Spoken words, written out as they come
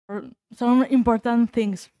some important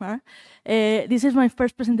things. This is my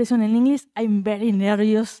first presentation in English. I'm very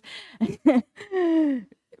nervous.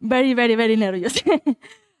 Very, very, very nervous.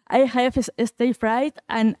 I have a stage fright,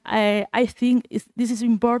 and I think this is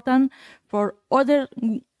important for other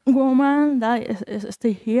women that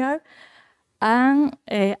stay here. And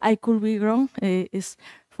I could be wrong. Is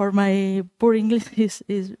for my poor English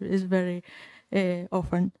is very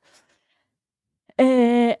often.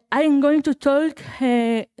 I'm going to talk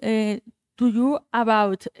to you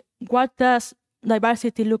about what does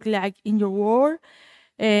diversity look like in your world.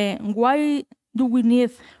 Why do we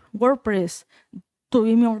need WordPress to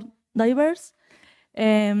be more diverse?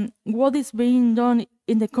 What is being done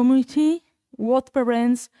in the community? What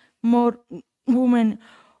prevents more women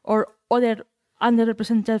or other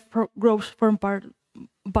underrepresented groups from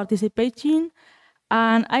participating?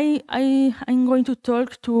 And I'm going to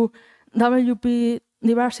talk to WP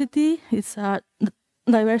Diversity. It's a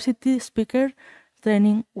diversity speaker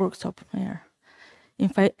training workshop here.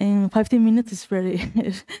 In 15 minutes, it's very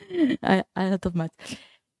a lot of math.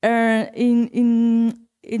 In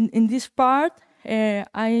this part,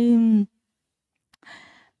 in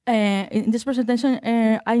this presentation,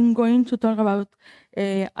 I'm going to talk about.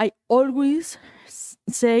 I always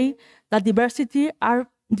say that diversity are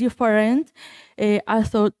different,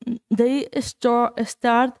 although they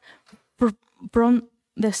start from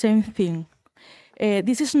the same thing.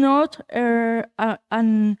 This is not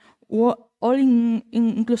an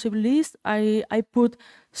all-inclusive list. I put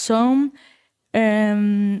some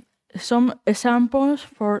examples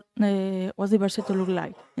for what diversity look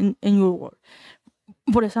like in your world.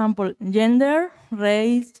 For example, gender,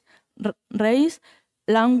 race,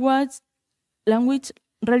 language,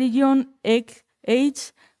 religion,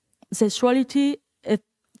 age, sexuality,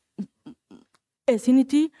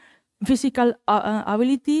 ethnicity, physical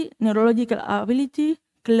ability, neurological ability,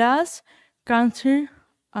 class, country,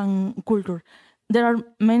 and culture. There are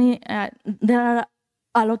many. There are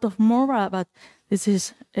a lot of more, but this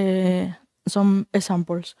is some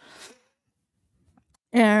examples.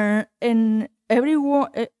 And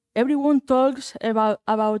everyone talks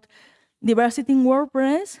about diversity in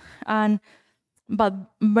WordPress, but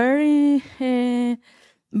very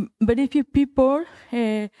few people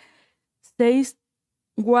says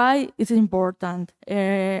why it's important.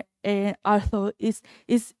 Also, it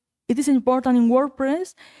is important in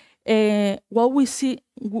WordPress. What we see,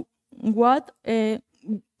 what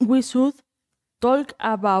we should talk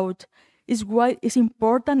about is why it's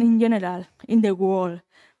important in general in the world.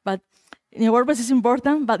 But in WordPress is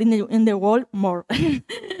important, but in the world more.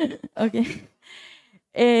 Okay.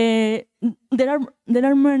 There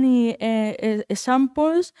are many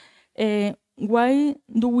examples. Why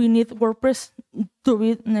do we need WordPress to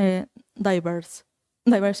be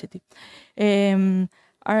diversity?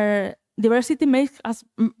 Our diversity makes us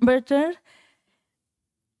better.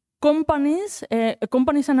 Companies and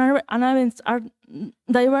events are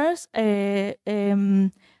diverse.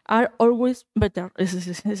 Are always better.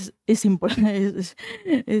 It's simple.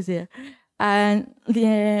 It's there. And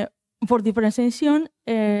for differentiation,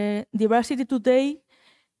 diversity today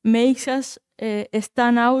makes us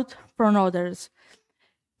stand out from others.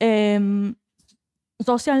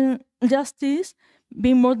 Social justice,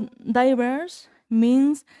 being more diverse,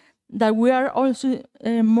 means that we are also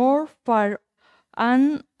more fair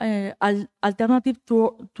and alternative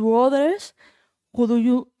to others who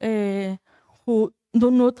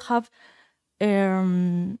do not have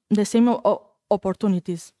the same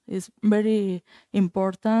opportunities. It's very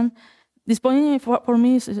important. This point for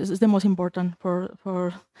me is the most important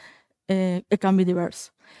for it can be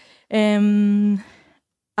diverse. A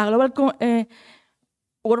global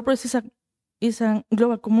WordPress is a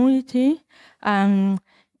global community, and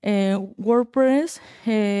WordPress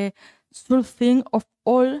should think of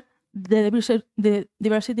all the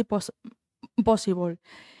diversity possible.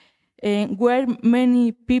 Where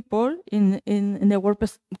many people in the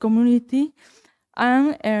WordPress community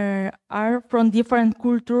and are from different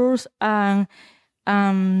cultures and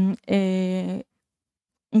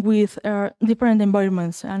with different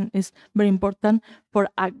environments, and it's very important for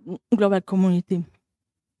a global community.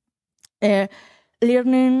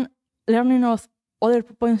 Learning of other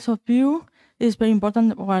points of view is very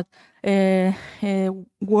important. But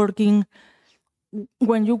working,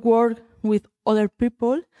 when you work with other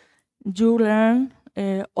people, you learn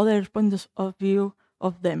other points of view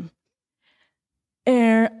of them.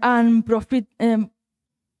 And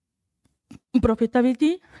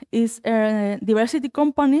profitability is diversity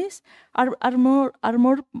companies are more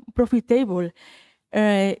profitable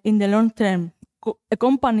in the long term.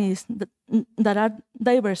 Companies that are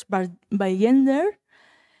diverse by gender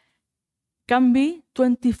can be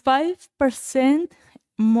 25%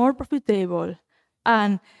 more profitable,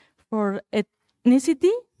 and for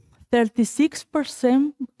ethnicity,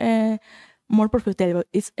 36% more profitable.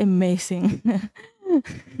 It's amazing.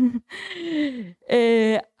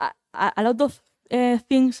 A lot of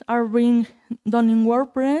things are being done in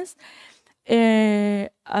WordPress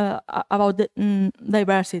about the,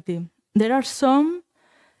 diversity. There are some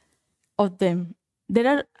of them. There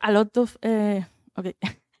are a lot of okay.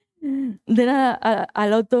 There are a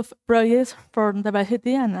lot of projects for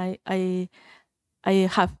diversity, and I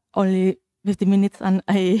have only 50 minutes, and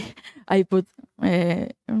I put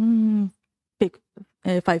pick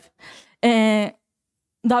 5.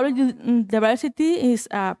 Diversity is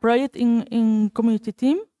a project in community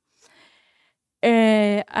team,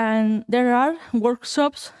 and there are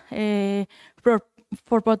workshops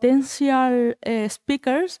for potential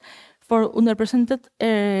speakers for underrepresented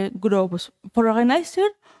groups, for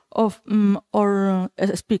organizers of or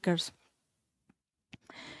speakers.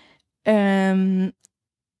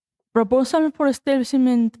 Proposal for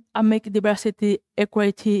establishment and make diversity,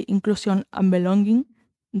 equity, inclusion, and belonging,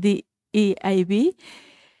 the EIB,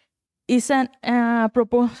 is a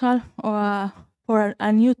proposal for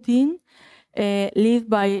a new team led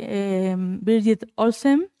by Birgit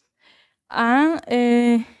Olsen, and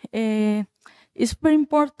it's very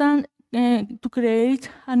important to create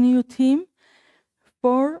a new team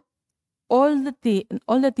for all the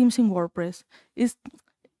teams in WordPress.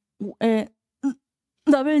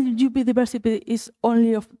 WP diversity is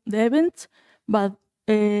only of the events, but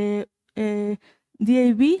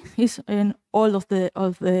DAB is in all of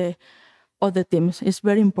the teams. It's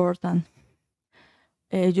very important.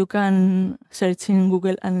 You can search in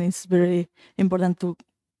Google, and it's very important to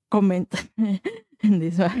comment in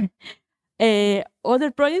this one. Other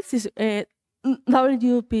projects is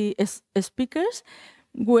WP speakers,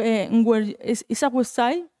 where it's a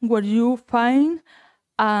website where you find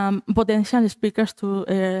potential speakers to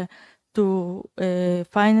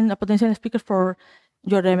find a potential speaker for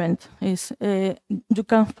your event. You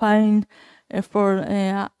can find for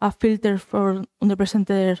a filter for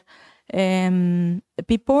underrepresented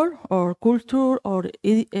people or culture or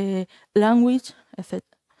language, etc.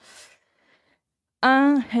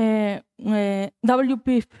 And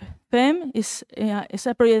WP FEM is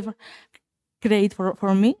a project created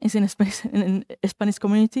for me. It's in Spanish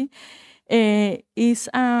community. Is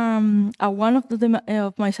one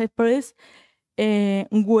of my side projects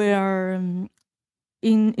where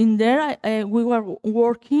in there we were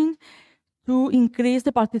working to increase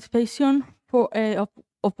the participation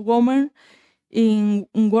of women in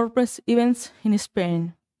WordPress events in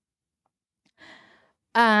Spain,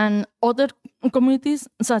 and other communities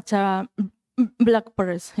such as Black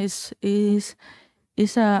Press is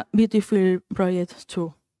a beautiful project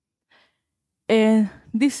too.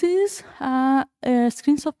 This is a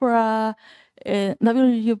screenshot for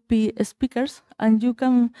WP speakers, and you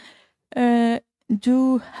can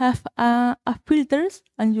you have a filters,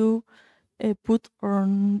 and you put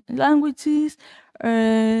on languages,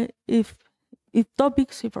 if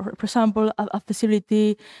topics, if for example a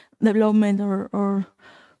facility development or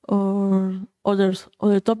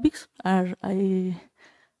other topics are I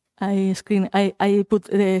put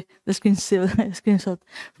the screenshot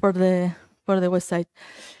for the website.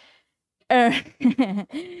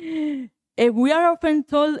 We are often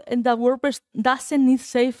told that WordPress doesn't need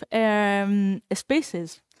safe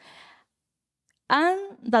spaces, and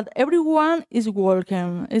that everyone is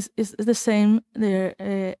welcome. It's the same there,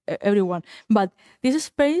 everyone. But these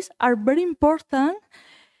spaces are very important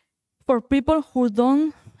for people who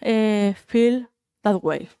don't feel that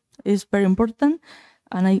way. It's very important,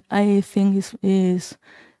 and I think is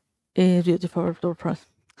beautiful for us.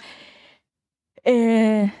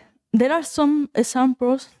 There are some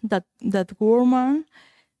examples that women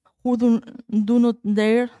who do not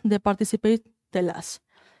dare to participate tell us.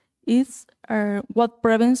 It's what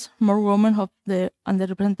prevents more women of the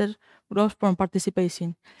underrepresented groups from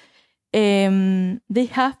participating. They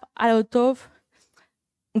have a lot of,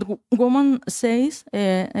 the woman says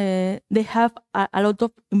they have a lot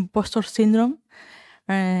of imposter syndrome.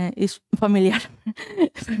 Is familiar,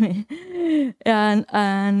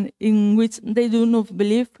 and in which they do not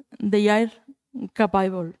believe they are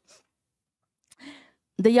capable.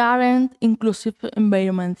 They aren't inclusive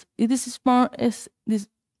environments. It is smart.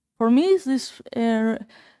 For me, is this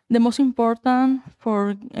the most important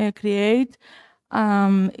for create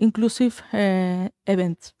inclusive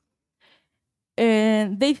events.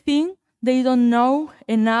 They think they don't know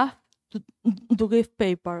enough to give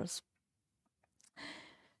papers.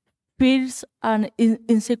 Fears and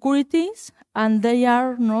insecurities, and they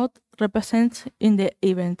are not represent in the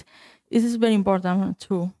event. This is very important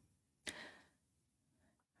too.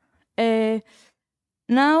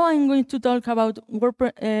 Now I'm going to talk about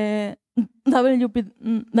WordPress. WP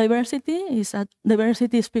Diversity is a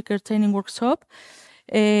diversity speaker training workshop.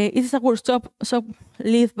 It is a workshop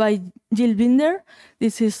led by Jill Binder.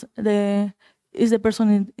 This is the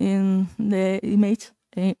person in the image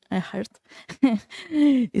I heard.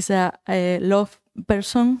 Is a love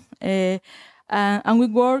person, and we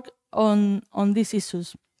work on these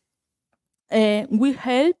issues. We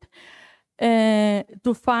help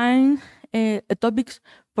to find topics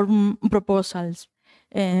for proposals,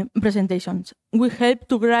 presentations. We help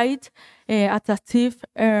to write attractive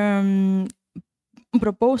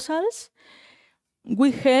proposals.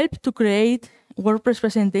 We help to create WordPress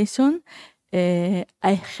presentation.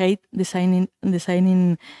 I hate designing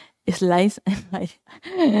slides.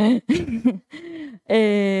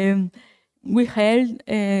 We help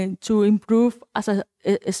to improve as a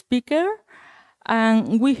speaker,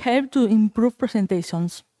 and we help to improve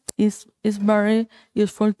presentations. It's very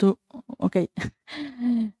useful to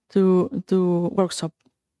to workshop.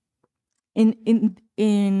 I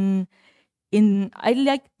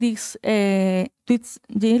like this tweets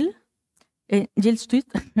Jill's tweet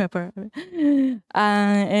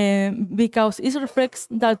because it reflects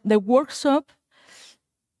that the workshop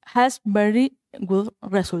has very good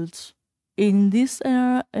results. In this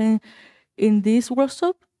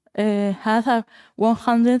workshop, has a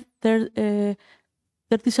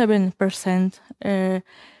 137%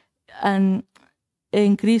 an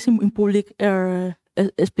increase in public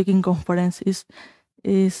speaking conference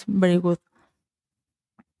is very good.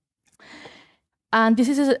 And this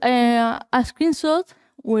is a screenshot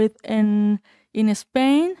with in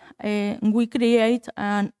Spain. We create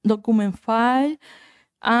a document file,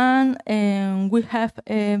 and we have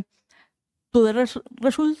to the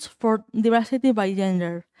results for diversity by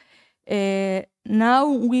gender. Now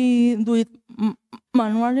we do it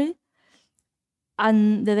manually,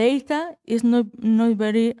 and the data is not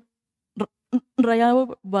very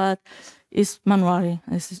reliable, but it's manually.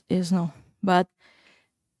 It's no, but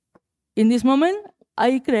in this moment,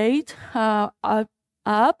 I create a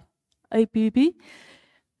app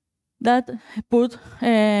that put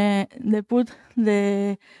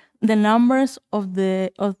the numbers of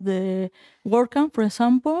the WordCamp, for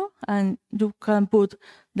example, and you can put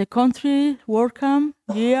the country, WordCamp,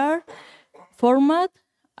 year, format,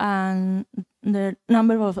 and the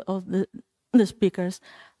number of the speakers,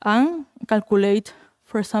 and calculate,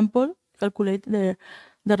 for example, the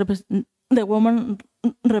woman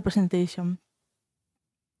representation.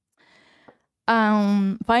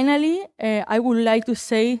 Finally, I would like to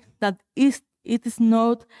say that it is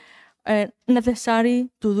not necessary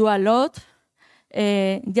to do a lot.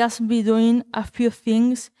 Just be doing a few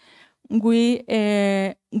things. We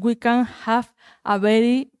can have a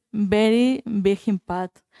very big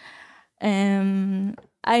impact. I'm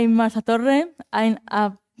Marta Torre. I'm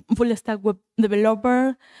a full stack web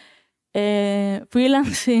developer.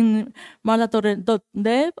 Freelancing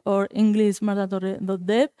martatorre.dev or English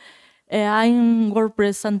martatorre.dev. I'm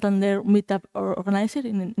WordPress Santander meetup organizer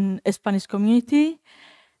in Spanish community.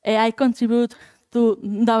 I contribute to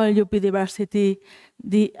WP Diversity,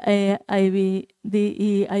 the EIB,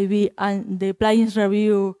 and the plugins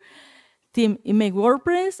review team in Make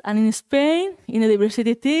WordPress, and in Spain in the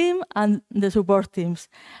diversity team and the support teams.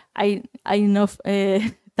 I enough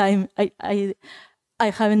time. I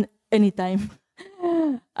haven't any time.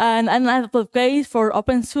 And an advocate for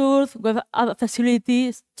open source, web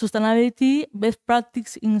facilities, sustainability, best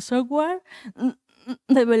practice in software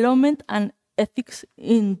development, and ethics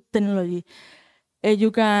in technology.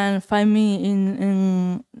 You can find me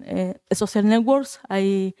in social networks.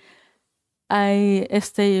 I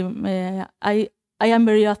am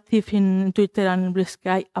very active in Twitter and Blue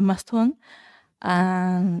Sky and Mastodon,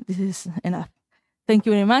 and this is enough. Thank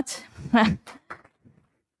you very much.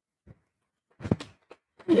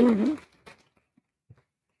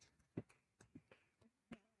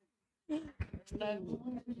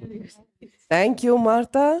 Thank you,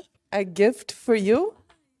 Marta. A gift for you.